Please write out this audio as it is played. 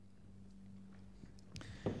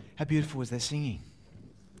How beautiful was that singing?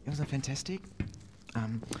 Wasn't that fantastic?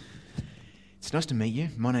 It's nice to meet you.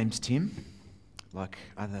 My name's Tim, like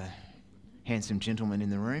other handsome gentlemen in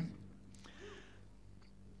the room.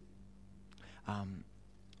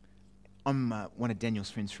 I'm one of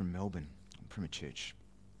Daniel's friends from Melbourne. I'm from a church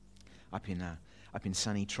up in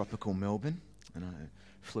sunny tropical Melbourne, and I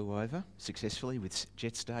flew over successfully with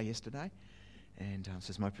Jetstar yesterday, and so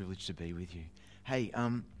it's my privilege to be with you. Hey,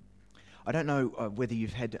 I don't know whether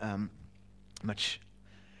you've had much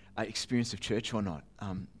experience of church or not,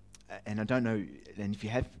 and I don't know, and if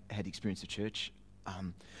you have had experience of church,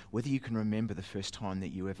 whether you can remember the first time that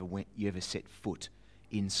you ever set foot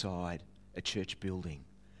inside a church building.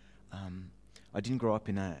 I didn't grow up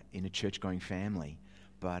in a church-going family,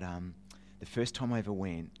 but the first time I ever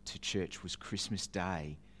went to church was Christmas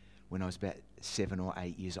Day when I was about 7 or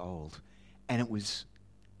 8 years old, and it was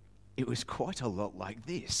quite a lot like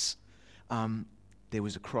this. There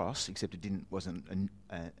was a cross, except wasn't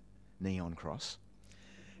a neon cross,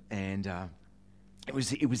 and it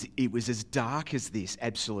was as dark as this,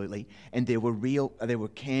 absolutely. And there were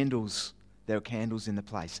candles in the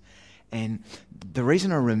place. And the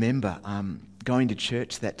reason I remember going to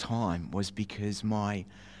church that time was because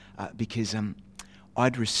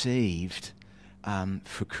I'd received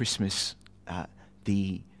for Christmas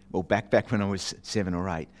back when I was 7 or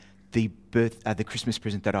 8, the Christmas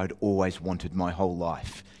present that I'd always wanted my whole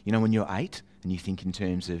life. You know, when you're 8 and you think in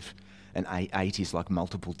terms of an eight is like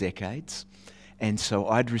multiple decades, and so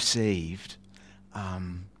I'd received a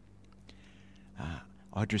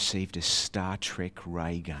Star Trek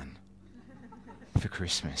ray gun for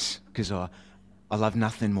Christmas because I love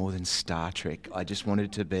nothing more than Star Trek. I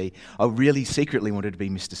really secretly wanted to be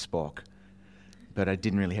Mr. Spock, but I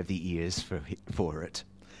didn't really have the ears for it.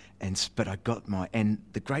 But I got and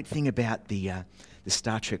the great thing about the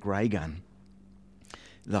Star Trek ray gun,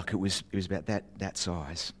 like it was about that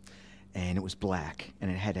size, and it was black,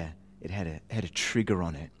 and it had a trigger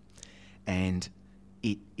on it, and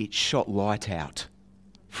it shot light out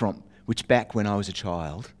from which back when I was a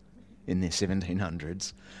child in the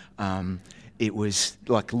 1700s, it was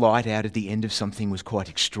like light out at the end of something was quite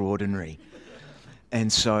extraordinary,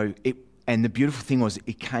 and so the beautiful thing was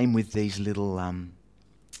it came with these little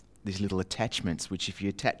attachments, which if you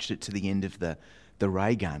attached it to the end of the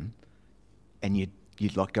ray gun, and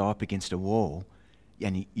you'd like go up against a wall,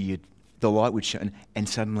 and the light would shine, and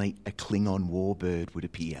suddenly a Klingon warbird would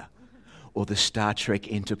appear, or the Star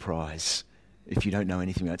Trek Enterprise, if you don't know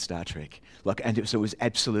anything about Star Trek. So it was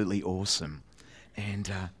absolutely awesome.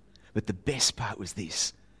 But the best part was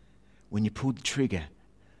this: when you pulled the trigger,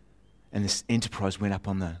 and this Enterprise went up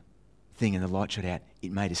on the thing, and the light shot out,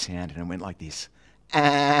 it made a sound, and it went like this.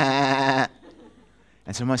 And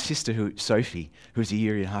so my sister, Sophie, who was a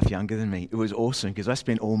year and a half younger than me, it was awesome because I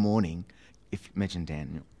spent all morning,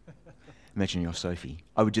 imagine you're Sophie,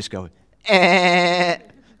 I would just go,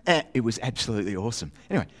 it was absolutely awesome.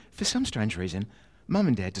 Anyway, for some strange reason, Mum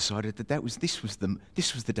and Dad decided that this was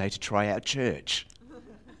the day to try out church.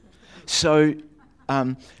 So,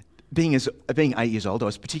 being 8 years old, I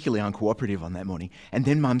was particularly uncooperative on that morning, and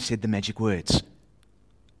then Mum said the magic words: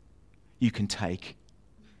 "You can take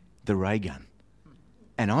the ray gun."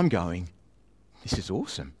 And I'm going, this is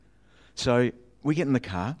awesome. So we get in the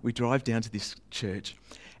car, we drive down to this church,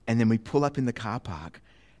 and then we pull up in the car park,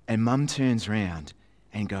 and Mum turns round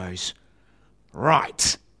and goes,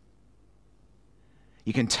 "Right,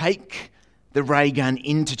 you can take the ray gun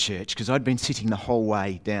into church," because I'd been sitting the whole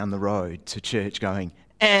way down the road to church going,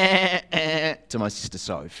 to my sister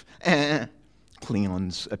Soph.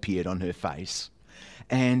 Klingons appeared on her face.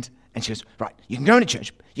 And she goes, "Right, you can go into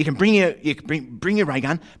church. You can bring your ray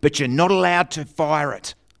gun, but you're not allowed to fire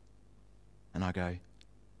it." And I go,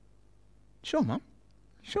 "Sure, Mum.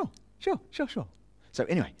 Sure. So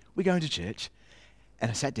anyway, we go into church, and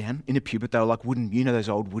I sat down in a pew, but they were like wooden, you know those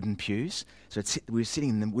old wooden pews? So we were sitting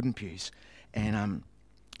in the wooden pews, and I'm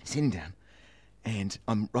sitting down, and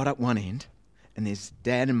I'm right up one end, and there's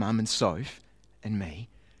Dad and Mum and Soph and me,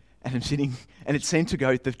 and I'm sitting, and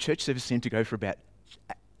the church service seemed to go for about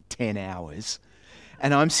 10 hours,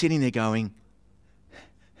 and I'm sitting there going,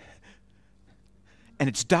 and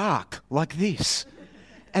it's dark like this,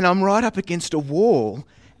 and I'm right up against a wall,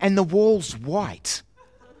 and the wall's white,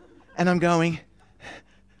 and I'm going,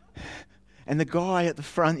 and the guy at the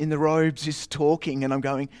front in the robes is talking, and I'm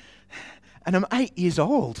going, and I'm 8 years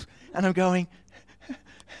old, and I'm going,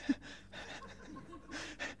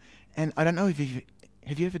 and I don't know if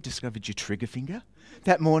have you ever discovered your trigger finger?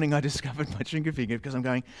 That morning I discovered my trigger finger because I'm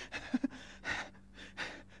going,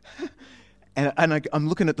 and I'm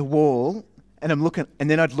looking at the wall, And I'm looking, and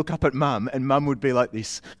then I'd look up at Mum, and Mum would be like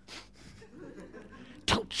this.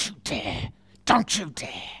 Don't you dare, don't you dare,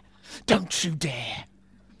 don't you dare.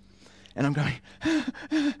 And I'm going,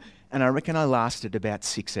 and I reckon I lasted about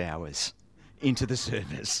 6 hours into the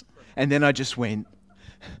service. And then I just went,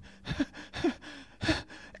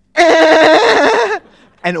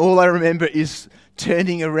 and all I remember is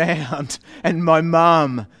turning around and my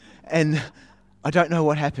mum, and I don't know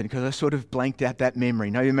what happened because I sort of blanked out that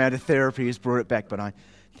memory. No amount of therapy has brought it back, but I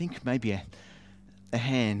think maybe a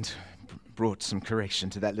hand brought some correction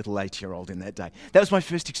to that little 8-year-old in that day. That was my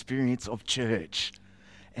first experience of church.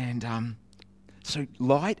 And so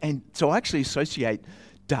light, and so I actually associate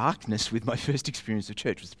darkness with my first experience of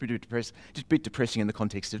church. It was just a bit depressing in the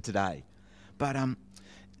context of today. But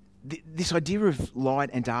this idea of light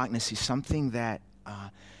and darkness is something that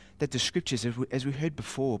the scriptures, as we heard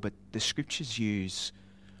before, but the scriptures use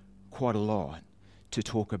quite a lot to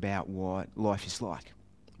talk about what life is like,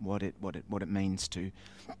 what it means to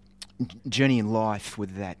journey in life,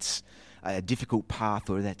 whether that's a difficult path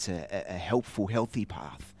or that's a helpful, healthy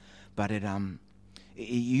path. But it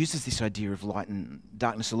uses this idea of light and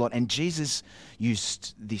darkness a lot, and Jesus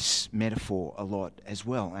used this metaphor a lot as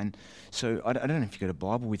well. And so I don't know if you've got a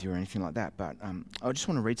Bible with you or anything like that, but I just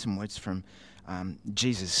want to read some words from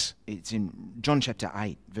Jesus. It's in John chapter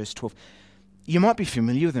 8, verse 12. You might be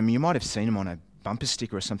familiar with them. You might have seen them on a bumper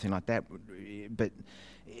sticker or something like that, but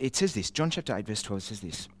it says this. John chapter 8, verse 12 says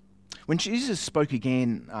this. When Jesus spoke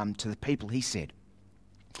again to the people, he said,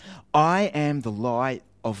 I am the light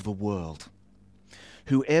of the world.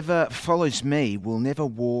 Whoever follows me will never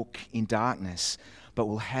walk in darkness, but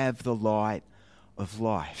will have the light of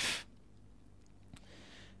life.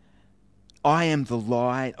 I am the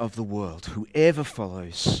light of the world. Whoever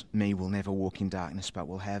follows me will never walk in darkness, but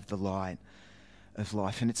will have the light of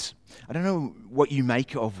life. And I don't know what you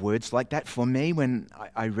make of words like that. For me, when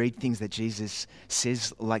I read things that Jesus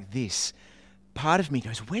says like this, part of me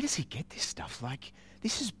goes, where does he get this stuff? Like,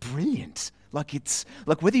 this is brilliant. Like, it's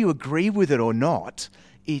like whether you agree with it or not,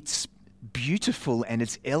 it's beautiful and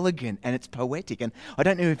it's elegant and it's poetic. And I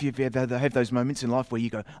don't know if you've ever had those moments in life where you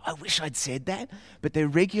go, I wish I'd said that. But there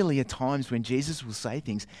regularly are times when Jesus will say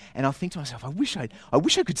things and I'll think to myself, I wish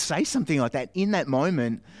I could say something like that in that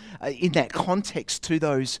moment, in that context to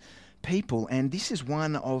those people. And this is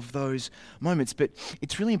one of those moments. But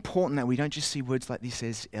it's really important that we don't just see words like this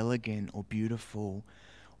as elegant or beautiful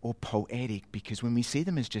or poetic, because when we see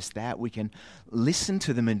them as just that, we can listen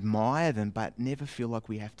to them, admire them, but never feel like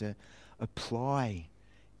we have to apply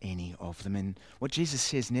any of them. And what Jesus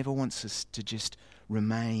says never wants us to just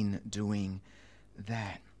remain doing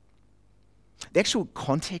that. The actual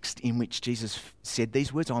context in which Jesus said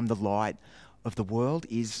these words, I'm the light of the world,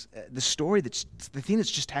 is the thing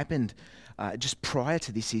that's just happened just prior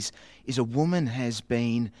to this is a woman has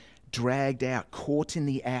been dragged out, caught in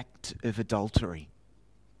the act of adultery.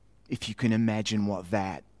 If you can imagine what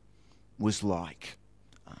that was like.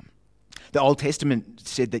 The Old Testament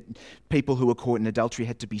said that people who were caught in adultery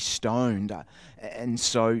had to be stoned. And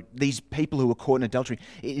so these people who were caught in adultery,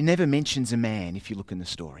 it never mentions a man if you look in the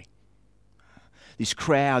story. These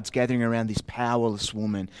crowds gathering around this powerless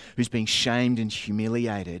woman who's being shamed and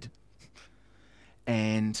humiliated.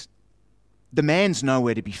 And the man's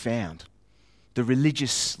nowhere to be found. The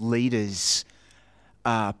religious leaders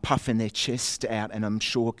puffing their chest out, and I'm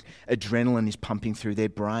sure adrenaline is pumping through their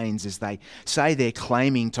brains as they say they're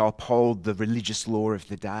claiming to uphold the religious law of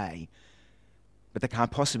the day. But they can't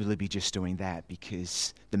possibly be just doing that,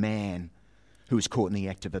 because the man who was caught in the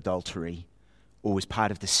act of adultery or was part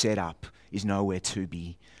of the setup is nowhere to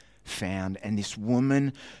be found. And this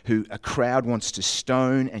woman who a crowd wants to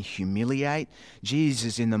stone and humiliate,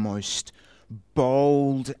 Jesus in the most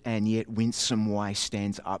bold and yet winsome way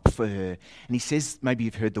stands up for her. And he says, maybe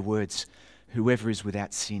you've heard the words, whoever is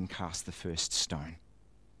without sin cast the first stone.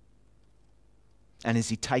 And as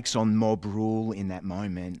he takes on mob rule in that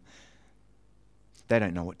moment, they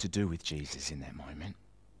don't know what to do with Jesus in that moment.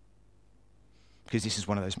 Because this is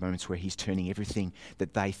one of those moments where he's turning everything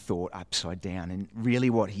that they thought upside down. And really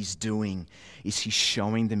what he's doing is he's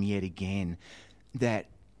showing them yet again that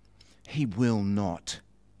he will not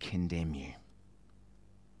condemn you.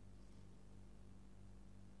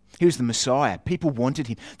 He was the Messiah. People wanted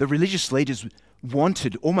him. The religious leaders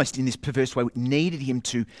wanted, almost in this perverse way, needed him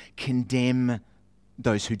to condemn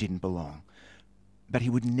those who didn't belong. But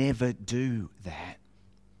he would never do that.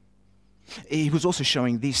 He was also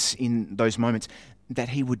showing this in those moments, that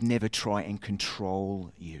he would never try and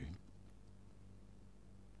control you.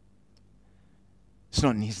 It's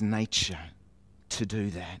not in his nature to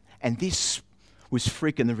do that. And this was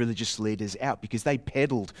freaking the religious leaders out because they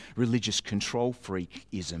peddled religious control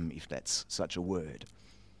freakism, if that's such a word.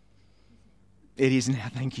 It is now,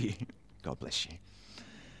 thank you. God bless you.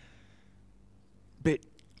 But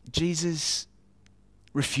Jesus,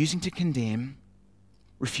 refusing to condemn,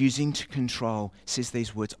 refusing to control, says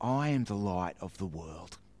these words, I am the light of the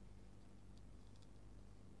world.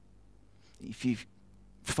 If you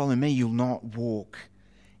follow me, you'll not walk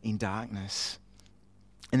in darkness.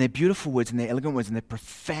 And they're beautiful words and they're elegant words and they're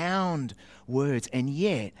profound words. And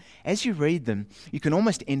yet, as you read them, you can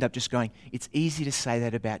almost end up just going, it's easy to say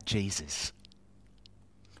that about Jesus.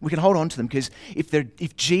 We can hold on to them because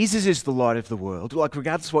if Jesus is the light of the world, like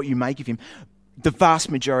regardless of what you make of him, the vast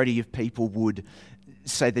majority of people would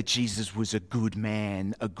say that Jesus was a good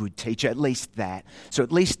man, a good teacher, at least that. So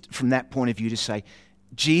at least from that point of view to say,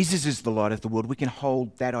 Jesus is the light of the world, we can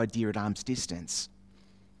hold that idea at arm's distance.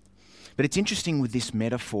 But it's interesting with this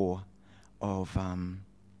metaphor of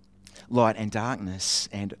light and darkness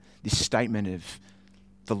and this statement of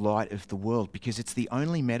the light of the world, because it's the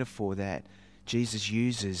only metaphor that Jesus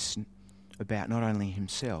uses about not only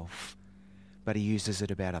himself, but he uses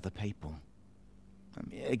it about other people.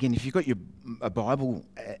 Again, if you've got a Bible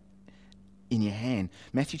in your hand,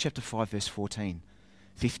 Matthew chapter 5, verse 14,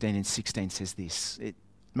 15 and 16 says this.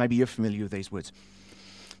 Maybe you're familiar with these words.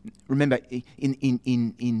 Remember,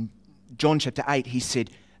 in John chapter 8, he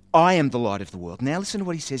said, I am the light of the world. Now listen to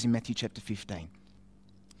what he says in Matthew chapter 15.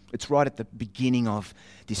 It's right at the beginning of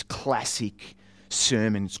this classic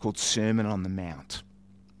sermon. It's called Sermon on the Mount.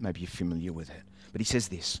 Maybe you're familiar with it. But he says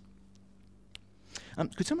this.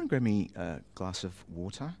 Could someone grab me a glass of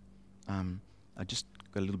water? I just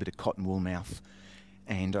got a little bit of cotton wool mouth,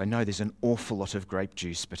 and I know there's an awful lot of grape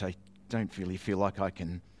juice, but I don't really feel like I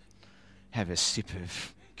can have a sip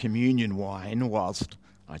of communion wine whilst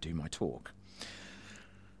I do my talk.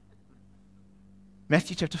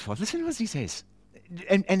 Matthew chapter 5, listen to what he says.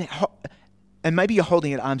 And maybe you're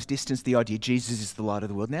holding at arm's distance the idea Jesus is the light of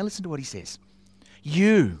the world. Now listen to what he says.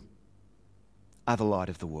 You are the light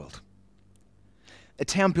of the world. A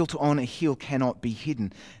town built on a hill cannot be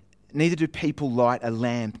hidden. Neither do people light a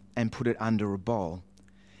lamp and put it under a bowl.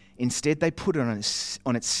 Instead, they put it on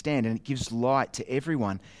its stand, and it gives light to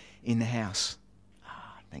everyone in the house.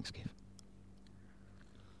 Thanks, Kev.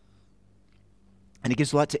 And it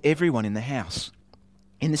gives light to everyone in the house.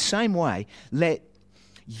 In the same way, let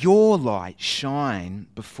your light shine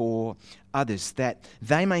before others, that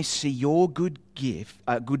they may see your good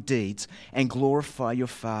deeds and glorify your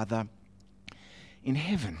Father in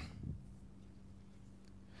heaven.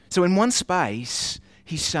 So in one space,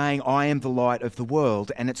 he's saying, I am the light of the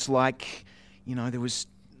world. And it's like, he was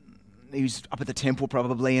up at the temple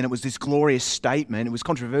probably, and it was this glorious statement. It was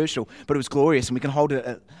controversial, but it was glorious, and we can hold it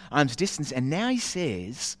at arm's distance. And now he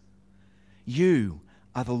says, you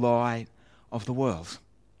are the light of the world.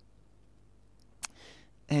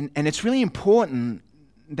 And it's really important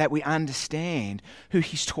that we understand who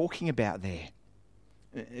he's talking about there.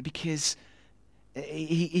 Because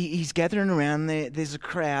he's gathering around there. There's a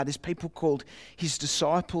crowd. There's people called his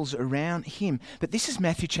disciples around him. But this is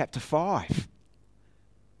Matthew chapter 5.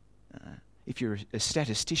 If you're a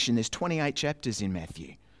statistician, there's 28 chapters in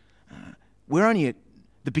Matthew. We're only at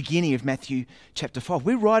the beginning of Matthew chapter 5.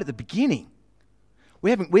 We're right at the beginning. We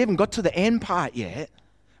haven't got to the end part yet.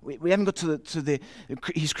 We haven't got to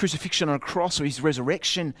his crucifixion on a cross or his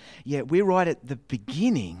resurrection yet. We're right at the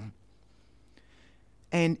beginning.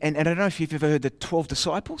 And I don't know if you've ever heard the 12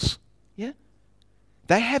 disciples. Yeah?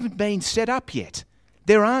 They haven't been set up yet.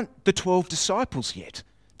 There aren't the 12 disciples yet.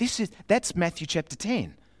 That's Matthew chapter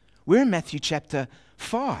 10. We're in Matthew chapter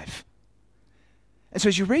 5. And so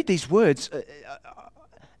as you read these words,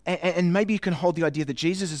 and maybe you can hold the idea that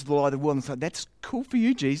Jesus is the light of the world and say, that's cool for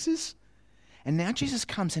you, Jesus. And now Jesus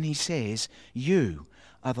comes and he says, you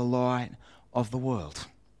are the light of the world.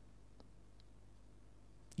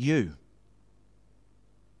 You.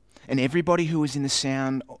 And everybody who was in the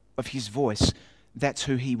sound of his voice, that's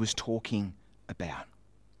who he was talking about.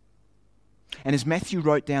 And as Matthew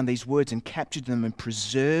wrote down these words and captured them and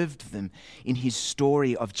preserved them in his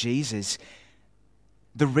story of Jesus,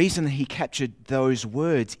 the reason that he captured those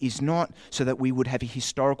words is not so that we would have a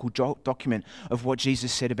historical document of what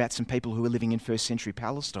Jesus said about some people who were living in first century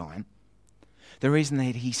Palestine. The reason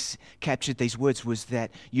that he captured these words was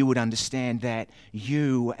that you would understand that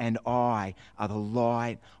you and I are the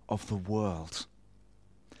light of the world.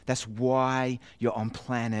 That's why you're on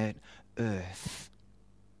planet Earth.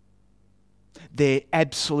 They're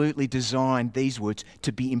absolutely designed, these words,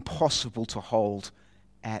 to be impossible to hold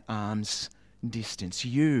at arm's distance.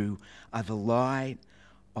 You are the light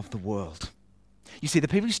of the world. You see, the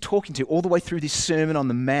people he's talking to all the way through this Sermon on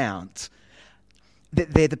the Mount,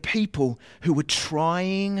 they're the people who were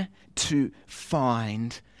trying to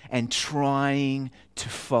find and trying to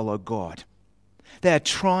follow God. They were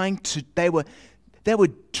trying to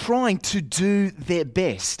do their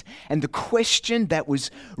best. And the question that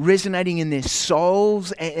was resonating in their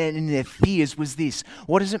souls and in their fears was this: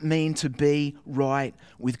 what does it mean to be right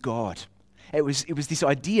with God? It was this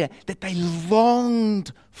idea that they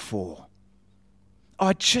longed for.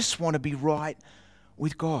 I just want to be right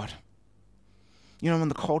with God. You know, in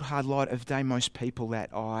the cold, hard light of day, most people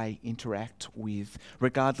that I interact with,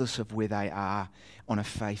 regardless of where they are on a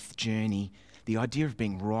faith journey, the idea of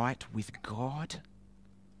being right with God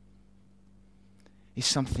is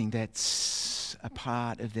something that's a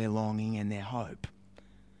part of their longing and their hope,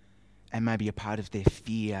 and maybe a part of their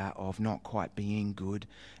fear of not quite being good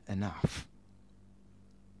enough.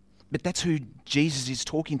 But that's who Jesus is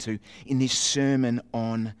talking to in this Sermon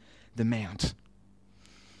on the Mount.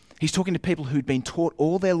 He's talking to people who'd been taught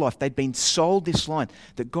all their life, they'd been sold this line,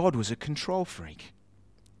 that God was a control freak.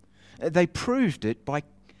 They proved it by,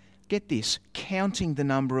 get this, counting the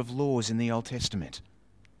number of laws in the Old Testament.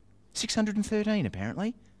 613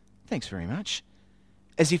 apparently. Thanks very much.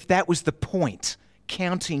 As if that was the point,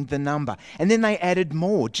 counting the number. And then they added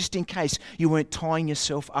more, just in case you weren't tying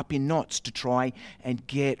yourself up in knots to try and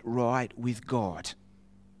get right with God.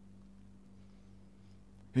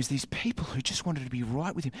 It was these people who just wanted to be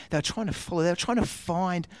right with him. They were trying to follow, they were trying to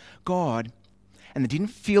find God, and they didn't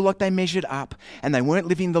feel like they measured up, and they weren't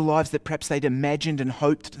living the lives that perhaps they'd imagined and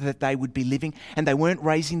hoped that they would be living, and they weren't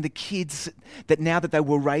raising the kids that now that they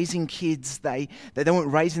were raising kids, they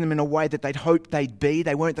weren't raising them in a way that they'd hoped they'd be.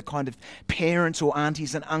 They weren't the kind of parents or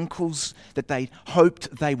aunties and uncles that they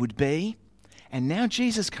hoped they would be. And now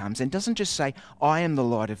Jesus comes and doesn't just say, I am the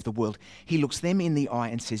light of the world. He looks them in the eye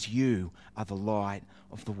and says, you are the light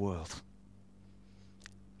of the world.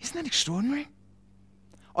 Isn't that extraordinary?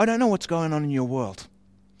 I don't know what's going on in your world,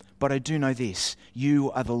 but I do know this: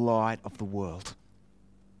 you are the light of the world.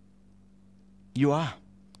 You are.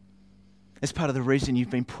 That's part of the reason you've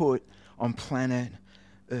been put on planet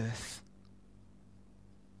Earth.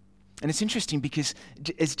 And it's interesting because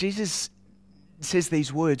as Jesus says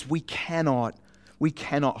these words, we cannot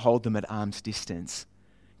hold them at arm's distance.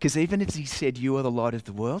 Because even if he said, you are the light of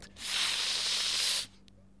the world,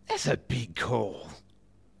 that's a big call.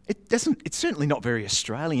 It's certainly not very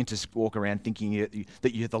Australian to walk around thinking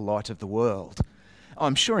that you're the light of the world.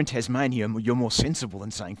 I'm sure in Tasmania you're more sensible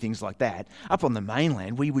than saying things like that. Up on the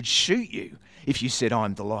mainland, we would shoot you if you said,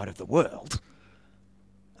 I'm the light of the world.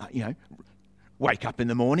 Wake up in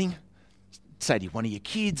the morning, say to one of your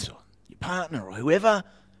kids or your partner or whoever,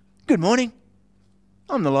 good morning,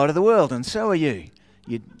 I'm the light of the world, and so are you.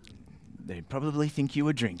 They'd probably think you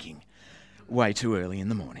were drinking way too early in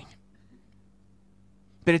the morning.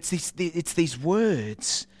 But it's these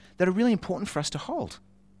words that are really important for us to hold.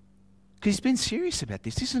 Because he's been serious about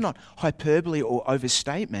this. This is not hyperbole or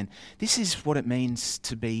overstatement. This is what it means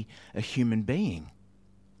to be a human being.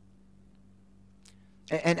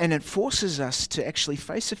 And it forces us to actually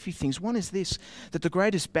face a few things. One is this, that the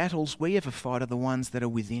greatest battles we ever fight are the ones that are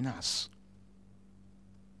within us.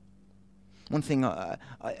 One thing I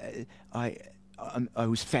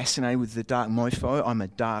was fascinated with the dark mofo. I'm a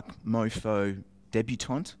dark mofo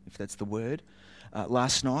debutante, if that's the word.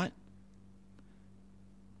 Last night,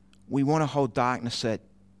 we want to hold darkness at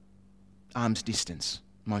arm's distance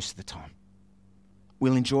most of the time.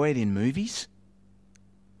 We'll enjoy it in movies,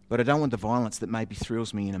 but I don't want the violence that maybe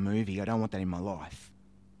thrills me in a movie. I don't want that in my life.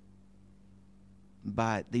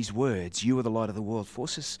 But these words, you are the light of the world,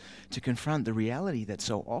 force us to confront the reality that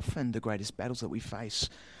so often the greatest battles that we face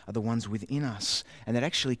are the ones within us, and that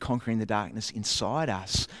actually conquering the darkness inside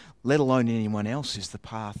us, let alone anyone else, is the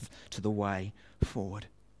path to the way forward.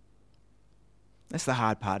 That's the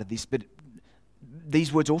hard part of this, but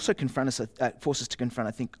these words also force us to confront,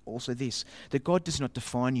 I think, also this, that God does not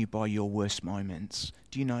define you by your worst moments.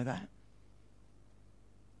 Do you know that?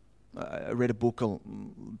 I read a book a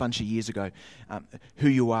bunch of years ago, Who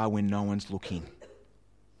You Are When No One's Looking.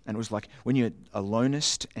 And it was like, when you're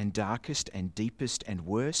alonest and darkest and deepest and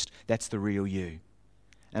worst, that's the real you.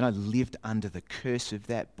 And I lived under the curse of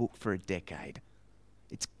that book for a decade.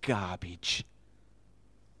 It's garbage.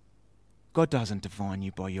 God doesn't define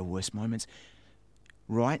you by your worst moments.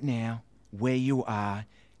 Right now, where you are,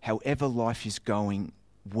 however life is going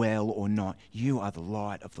well or not, you are the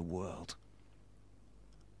light of the world.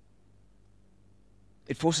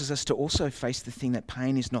 It forces us to also face the thing that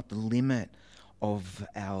pain is not the limit of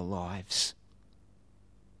our lives.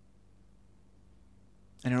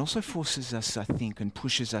 And it also forces us, I think, and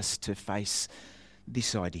pushes us to face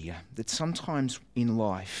this idea that sometimes in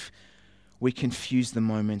life we confuse the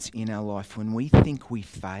moments in our life when we think we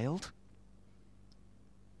failed,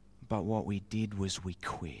 but what we did was we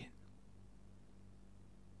quit.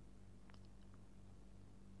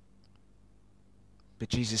 But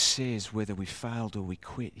Jesus says whether we failed or we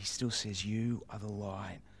quit, he still says, you are the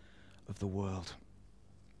light of the world.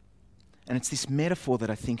 And it's this metaphor that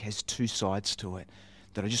I think has two sides to it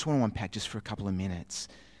that I just want to unpack just for a couple of minutes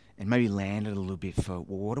and maybe land it a little bit for,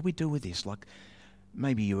 well, what do we do with this? Like,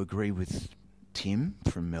 maybe you agree with Tim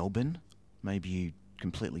from Melbourne. Maybe you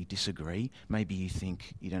completely disagree. Maybe you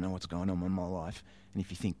think you don't know what's going on in my life. And if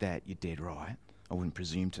you think that, you're dead right. I wouldn't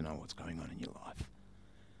presume to know what's going on in your life.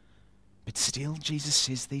 But still, Jesus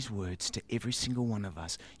says these words to every single one of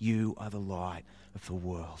us. You are the light of the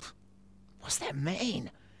world. What's that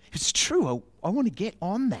mean? If it's true, I want to get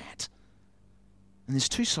on that. And there's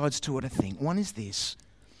two sides to it, I think. One is this.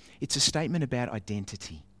 It's a statement about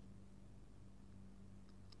identity,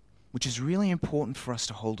 which is really important for us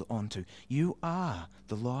to hold on to. You are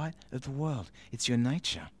the light of the world. It's your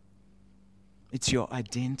nature. It's your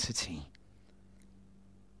identity.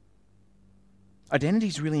 Identity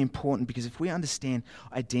is really important because if we understand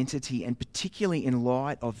identity, and particularly in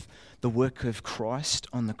light of the work of Christ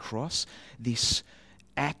on the cross, this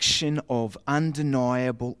action of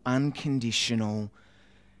undeniable, unconditional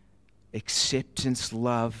acceptance,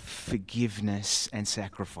 love, forgiveness, and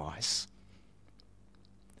sacrifice.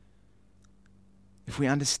 If we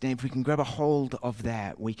can grab a hold of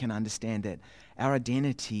that, we can understand that our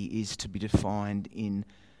identity is to be defined in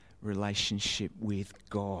relationship with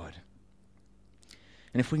God.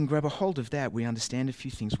 And if we can grab a hold of that, we understand a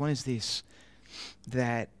few things. One is this,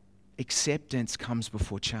 that acceptance comes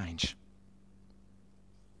before change.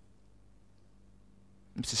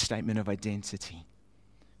 It's a statement of identity.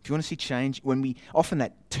 If you want to see change, often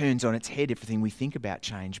that turns on its head everything we think about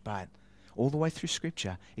change, but all the way through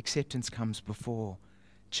Scripture, acceptance comes before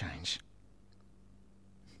change.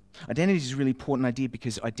 Identity is a really important idea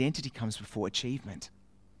because identity comes before achievement.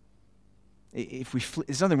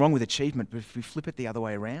 There's nothing wrong with achievement, but if we flip it the other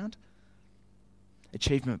way around,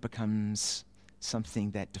 achievement becomes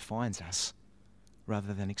something that defines us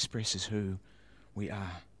rather than expresses who we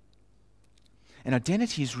are. And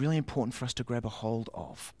identity is really important for us to grab a hold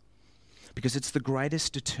of because it's the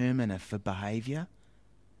greatest determiner for behaviour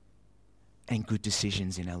and good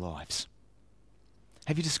decisions in our lives.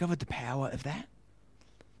 Have you discovered the power of that?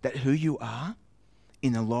 That who you are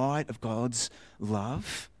in the light of God's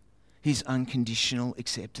love, his unconditional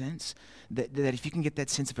acceptance, that if you can get that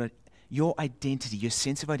sense of it, your identity, your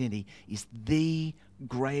sense of identity is the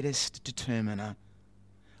greatest determiner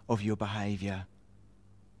of your behaviour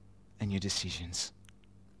and your decisions.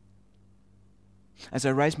 As I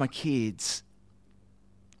raise my kids,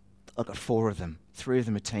 I've got 4 of them. 3 of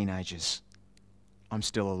them are teenagers. I'm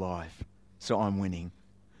still alive, so I'm winning.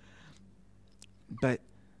 But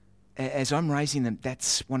as I'm raising them,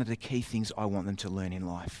 that's one of the key things I want them to learn in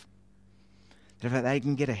life. That if they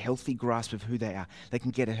can get a healthy grasp of who they are, they can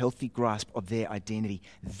get a healthy grasp of their identity,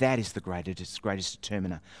 that is the greatest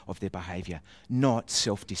determiner of their behaviour, not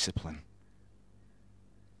self-discipline,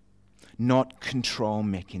 not control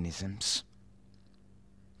mechanisms,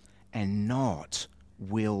 and not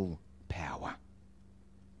willpower.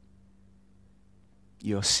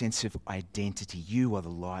 Your sense of identity, you are the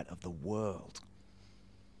light of the world.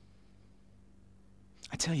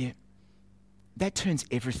 I tell you, that turns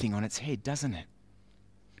everything on its head, doesn't it?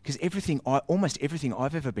 Because almost everything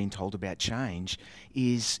I've ever been told about change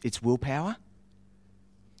is it's willpower.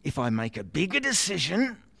 If I make a bigger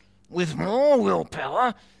decision with more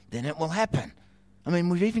willpower, then it will happen. I mean,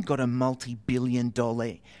 we've even got a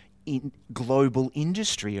multi-billion-dollar global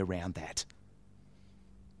industry around that,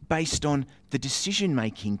 based on the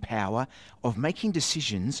decision-making power of making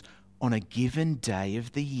decisions on a given day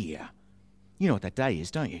of the year. You know what that day is,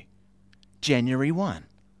 don't you? January 1.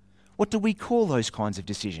 What do we call those kinds of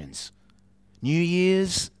decisions? New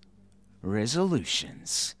Year's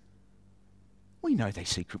resolutions. We know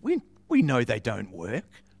we know they don't work,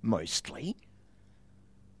 mostly.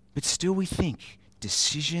 But still we think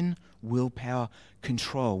decision, willpower,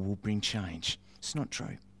 control will bring change. It's not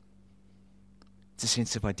true. It's a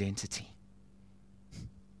sense of identity.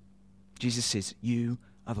 Jesus says, you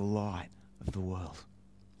are the light of the world.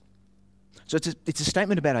 So it's a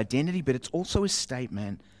statement about identity, but it's also a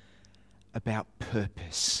statement about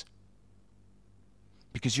purpose.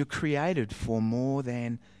 Because you're created for more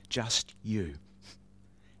than just you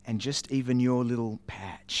and just even your little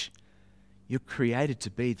patch. You're created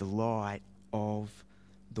to be the light of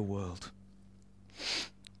the world.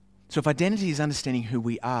 So if identity is understanding who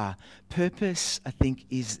we are, purpose, I think,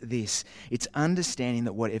 is this. It's understanding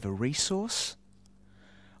that whatever resource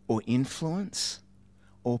or influence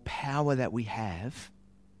or power that we have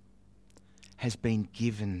has been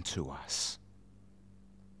given to us.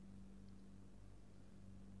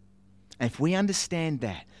 And if we understand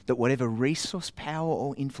that whatever resource, power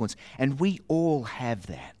or influence, and we all have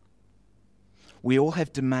that. We all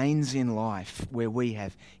have domains in life where we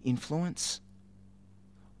have influence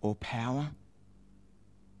or power.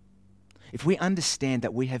 If we understand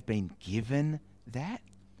that we have been given that,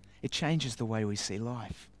 it changes the way we see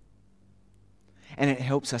life. And it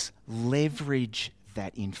helps us leverage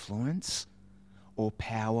that influence or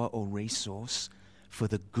power or resource for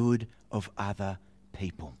the good of other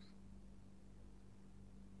people.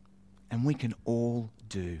 And we can all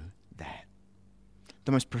do that.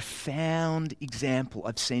 The most profound example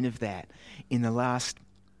I've seen of that in the last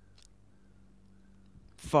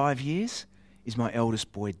 5 years is my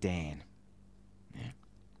eldest boy, Dan. Yeah.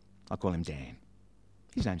 I call him Dan.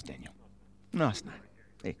 His name's Daniel. Nice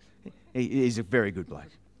name. He's a very good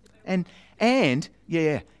bloke. And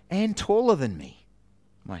taller than me.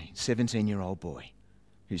 My 17-year-old boy,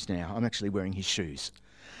 who's now, I'm actually wearing his shoes.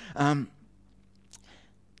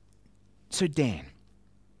 So Dan,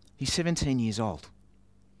 he's 17 years old.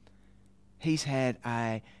 He's had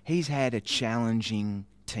challenging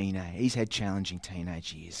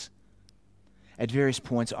teenage years. At various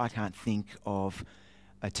points, I can't think of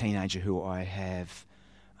a teenager who I have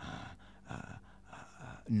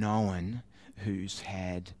known who's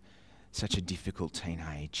had such a difficult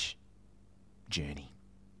teenage journey.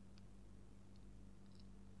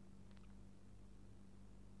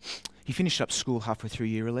 He finished up school halfway through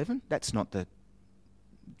year 11. That's not the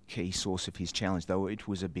key source of his challenge, though it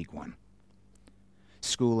was a big one.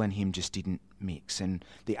 School and him just didn't mix. And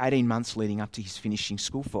the 18 months leading up to his finishing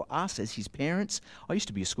school, for us as his parents, I used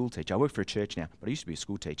to be a school teacher. I work for a church now, but I used to be a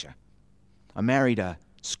school teacher. I married a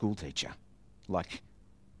school teacher. Like,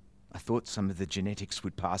 I thought some of the genetics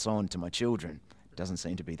would pass on to my children. It doesn't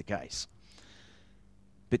seem to be the case.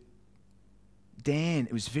 But Dan,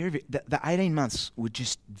 it was the 18 months were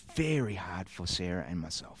just very hard for Sarah and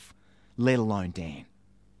myself, let alone Dan.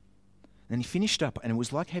 And he finished up, and it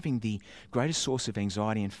was like having the greatest source of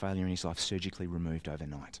anxiety and failure in his life surgically removed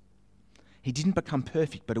overnight. He didn't become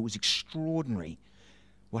perfect, but it was extraordinary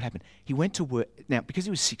what happened. He went to work. Now, because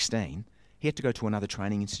he was 16, he had to go to another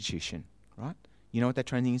training institution, right? You know what that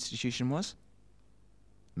training institution was?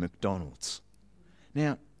 McDonald's.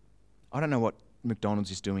 Now, I don't know what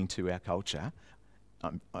McDonald's is doing to our culture.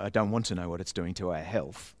 I don't want to know what it's doing to our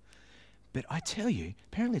health. But I tell you,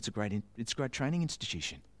 apparently it's a great training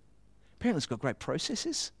institution. Apparently it's got great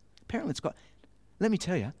processes. Apparently it's got, let me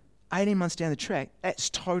tell you, 18 months down the track,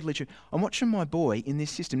 that's totally true. I'm watching my boy in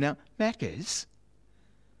this system. Now, Macca's,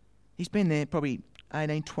 he's been there probably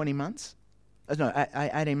 18, 20 months.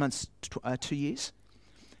 18 months, 2 years.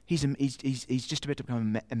 He's just about to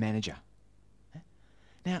become a manager.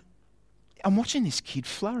 Now, I'm watching this kid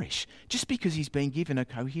flourish just because he's been given a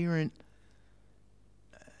coherent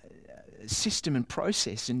system and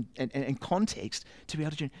process and context to be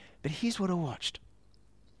able to do. But here's what I watched.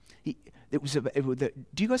 Do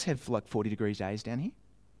you guys have like 40 degrees days down here?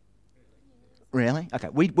 Really? Okay.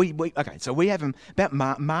 Okay. So we have them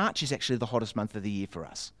about March is actually the hottest month of the year for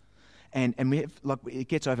us, and we have like it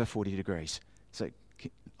gets over 40 degrees. So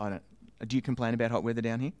I don't. Do you complain about hot weather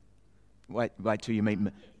down here? Wait till you meet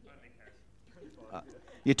me.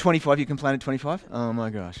 You're 25. You complain at 25? Oh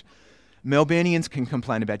my gosh. Melburnians can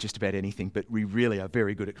complain about just about anything, but we really are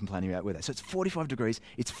very good at complaining about weather. So it's 45 degrees.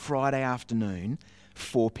 It's Friday afternoon,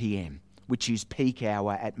 4 p.m., which is peak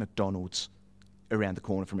hour at McDonald's around the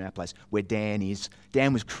corner from our place, where Dan is.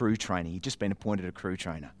 Dan was crew training. He'd just been appointed a crew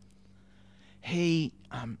trainer. It's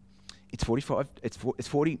 45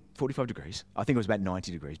 degrees. I think it was about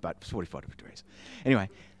 90 degrees, but it's 45 degrees. Anyway,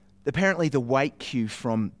 apparently the wait queue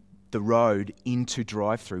from the road into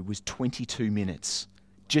drive-through was 22 minutes.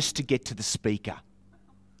 Just to get to the speaker,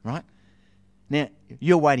 right? Now,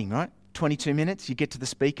 you're waiting, right? 22 minutes, you get to the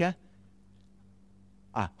speaker.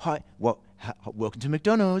 Hi, welcome to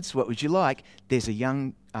McDonald's. What would you like? There's a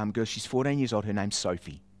young girl, she's 14 years old, her name's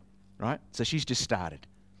Sophie, right? So she's just started.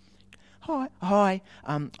 Hi,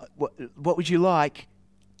 what would you like?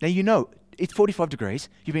 Now, you know, it's 45 degrees.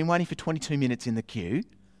 You've been waiting for 22 minutes in the queue.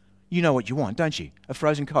 You know what you want, don't you? A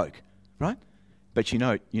frozen Coke, right? But you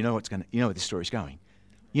know where this story's going.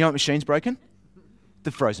 You know what machine's broken?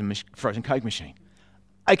 The frozen Coke machine.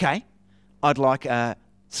 Okay, I'd like a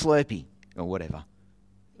Slurpee or whatever.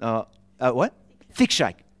 What? Thick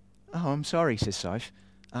Shake. Oh, I'm sorry, says Soph.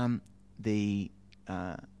 The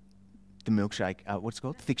the milkshake, what's it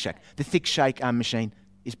called? Thick Shake. The Thick Shake machine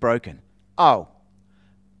is broken. Oh,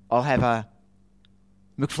 I'll have a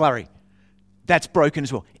McFlurry. That's broken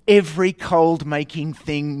as well. Every cold making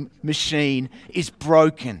thing machine is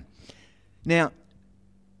broken. Now,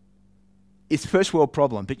 it's first world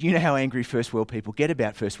problem, but you know how angry first world people get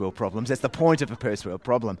about first world problems. That's the point of a first world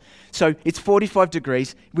problem. So it's 45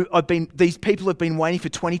 degrees. These people have been waiting for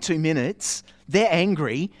 22 minutes. They're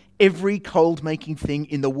angry. Every cold making thing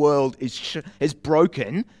in the world is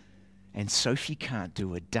broken, and Sophie can't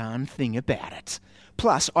do a darn thing about it.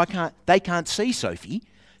 Plus, they can't see Sophie,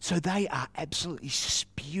 so they are absolutely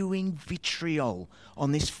spewing vitriol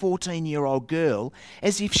on this 14-year-old girl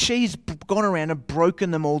as if she's gone around and broken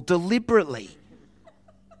them all deliberately.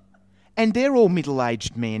 And they're all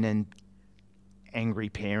middle-aged men and angry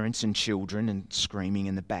parents and children and screaming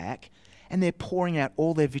in the back, and they're pouring out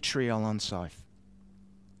all their vitriol on Soph.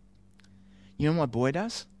 You know what my boy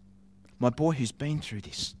does? My boy, who's been through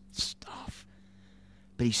this stuff,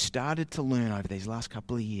 but he started to learn over these last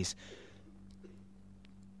couple of years,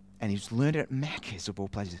 and he's learned it at Macca's of all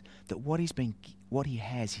places, that what he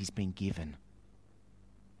has, he's been given.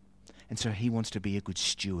 And so he wants to be a good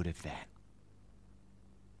steward of that.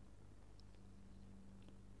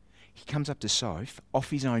 He comes up to Soph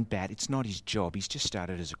off his own bat. It's not his job. He's just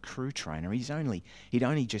started as a crew trainer. He'd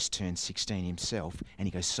only just turned 16 himself, and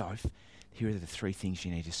he goes, Soph, here are the 3 things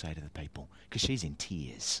you need to say to the people. Because she's in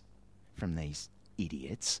tears from these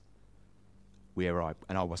idiots, and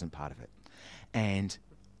I wasn't part of it. And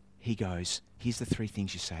he goes, here's the 3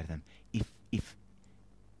 things you say to them.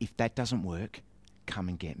 If that doesn't work, come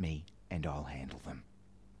and get me and I'll handle them.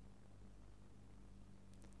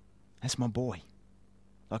 That's my boy.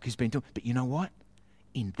 Like he's been doing. But you know what?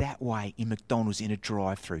 In that way, in McDonald's, in a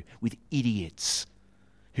drive-through, with idiots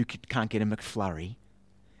who can't get a McFlurry,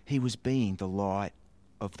 he was being the light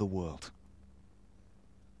of the world.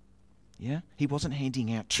 Yeah? He wasn't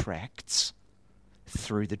handing out tracts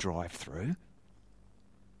through the drive-through.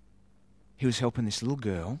 He was helping this little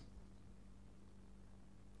girl,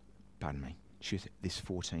 she was this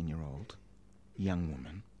 14-year-old young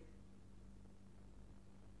woman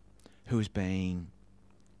who was being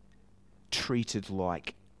treated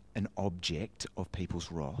like an object of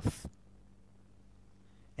people's wrath.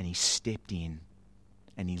 And he stepped in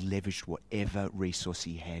and he leveraged whatever resource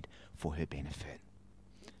he had for her benefit.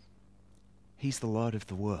 He's the light of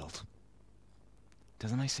the world.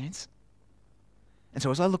 Doesn't that make sense? And so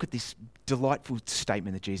as I look at this delightful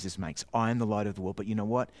statement that Jesus makes, I am the light of the world, but you know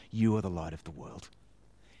what? You are the light of the world.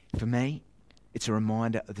 For me, it's a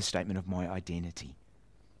reminder of the statement of my identity,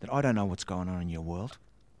 that I don't know what's going on in your world,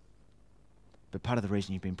 but part of the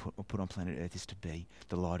reason you've been put on planet Earth is to be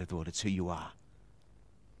the light of the world. It's who you are.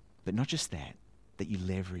 But not just that you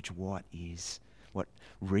leverage what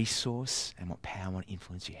resource and what power and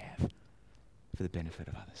influence you have for the benefit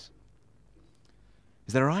of others.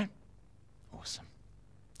 Is that all right? Awesome.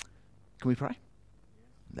 Can we pray?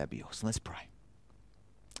 That'd be awesome. Let's pray.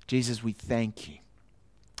 Jesus, we thank you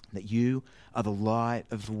that you are the light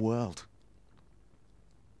of the world.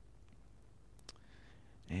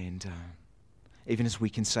 And even as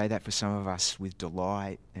we can say that for some of us with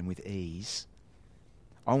delight and with ease,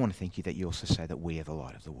 I want to thank you that you also say that we are the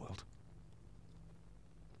light of the world.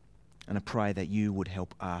 And I pray that you would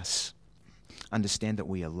help us understand that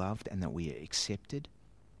we are loved and that we are accepted.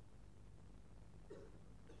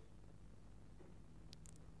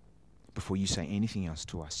 Before you say anything else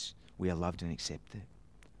to us, we are loved and accepted.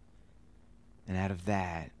 And out of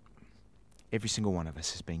that, every single one of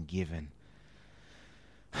us has been given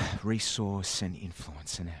resource and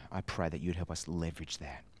influence. And I pray that you'd help us leverage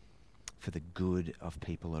that for the good of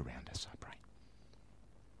people around us, I pray.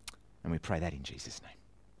 And we pray that in Jesus'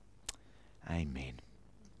 name. Amen.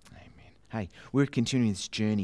 Amen. Hey, we're continuing this journey